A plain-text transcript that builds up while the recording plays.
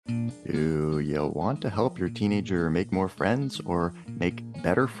Do you want to help your teenager make more friends or make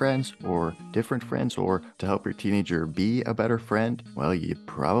better friends or different friends or to help your teenager be a better friend? Well, you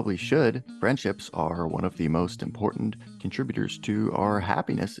probably should. Friendships are one of the most important contributors to our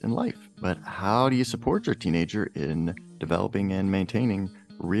happiness in life. But how do you support your teenager in developing and maintaining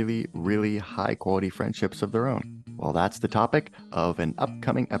really high quality friendships of their own? Well, that's the topic of an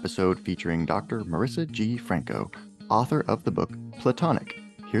upcoming episode featuring Dr. Marissa G. Franco, author of the book Platonic.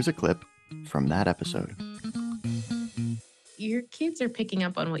 Here's a clip from that episode. Your kids are picking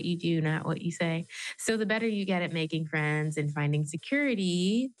up on what you do, not what you say. So the better you get at making friends and finding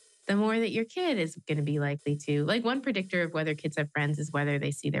security, the more that your kid is going to be likely to. Like, one predictor of whether kids have friends is whether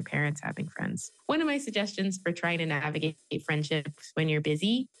they see their parents having friends. One of my suggestions for trying to navigate friendships when you're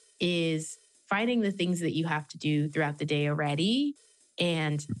busy is finding the things that you have to do throughout the day already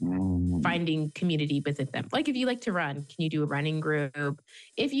and finding community within them. Like, if you like to run, can you do a running group?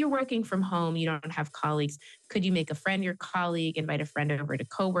 If you're working from home, you don't have colleagues, could you make a friend your colleague, invite a friend over to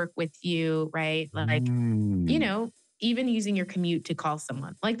co-work with you, right? Like, even using your commute to call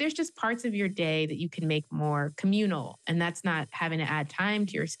someone. Like, there's just parts of your day that you can make more communal. And that's not having to add time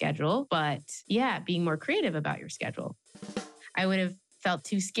to your schedule, but yeah, being more creative about your schedule. I would have felt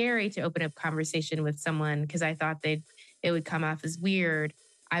too scary to open up conversation with someone because I thought it would come off as weird.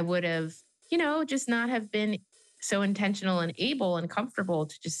 I would have, just not have been so intentional and able and comfortable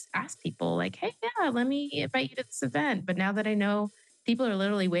to just ask people like, hey, yeah, let me invite you to this event. But now that I know people are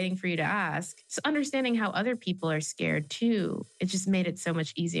literally waiting for you to ask, so understanding how other people are scared too, it just made it so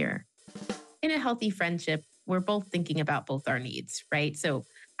much easier. In a healthy friendship, we're both thinking about both our needs, right? So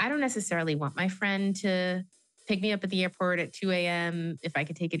I don't necessarily want my friend to pick me up at the airport at 2 a.m. if I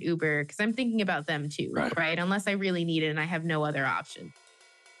could take an Uber, because I'm thinking about them too, right? Unless I really need it and I have no other option.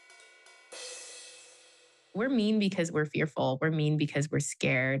 We're mean because we're fearful. We're mean because we're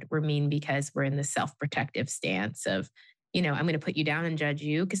scared. We're mean because we're in the self-protective stance of, I'm going to put you down and judge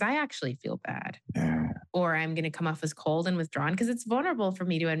you because I actually feel bad. Or I'm going to come off as cold and withdrawn because it's vulnerable for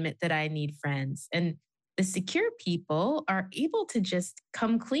me to admit that I need friends. And the secure people are able to just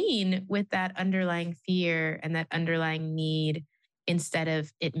come clean with that underlying fear and that underlying need instead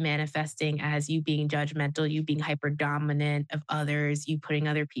of it manifesting as you being judgmental, you being hyper dominant of others, you putting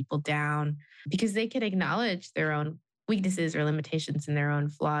other people down, because they can acknowledge their own weaknesses or limitations and their own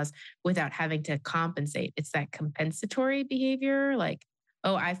flaws without having to compensate. It's that compensatory behavior, like,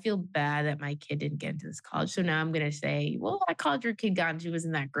 oh, I feel bad that my kid didn't get into this college. So now I'm going to say, well, that college your kid got into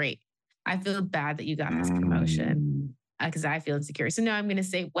wasn't that great. I feel bad that you got this promotion because I feel insecure. So now I'm going to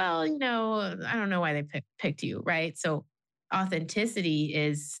say, well, I don't know why they picked you, right? So authenticity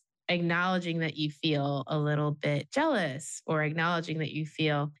is acknowledging that you feel a little bit jealous, or acknowledging that you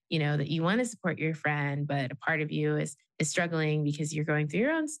feel, that you want to support your friend, but a part of you is struggling because you're going through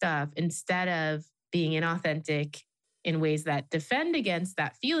your own stuff, instead of being inauthentic in ways that defend against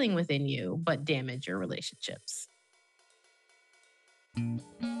that feeling within you, but damage your relationships.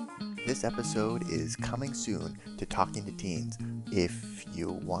 This episode is coming soon to Talking to Teens. If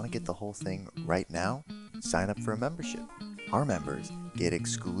you want to get the whole thing right now, sign up for a membership. Our members get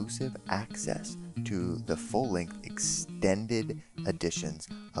exclusive access to the full-length extended editions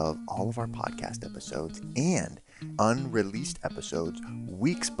of all of our podcast episodes and unreleased episodes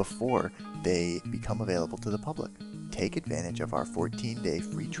weeks before they become available to the public. Take advantage of our 14-day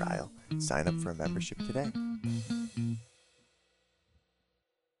free trial. Sign up for a membership today.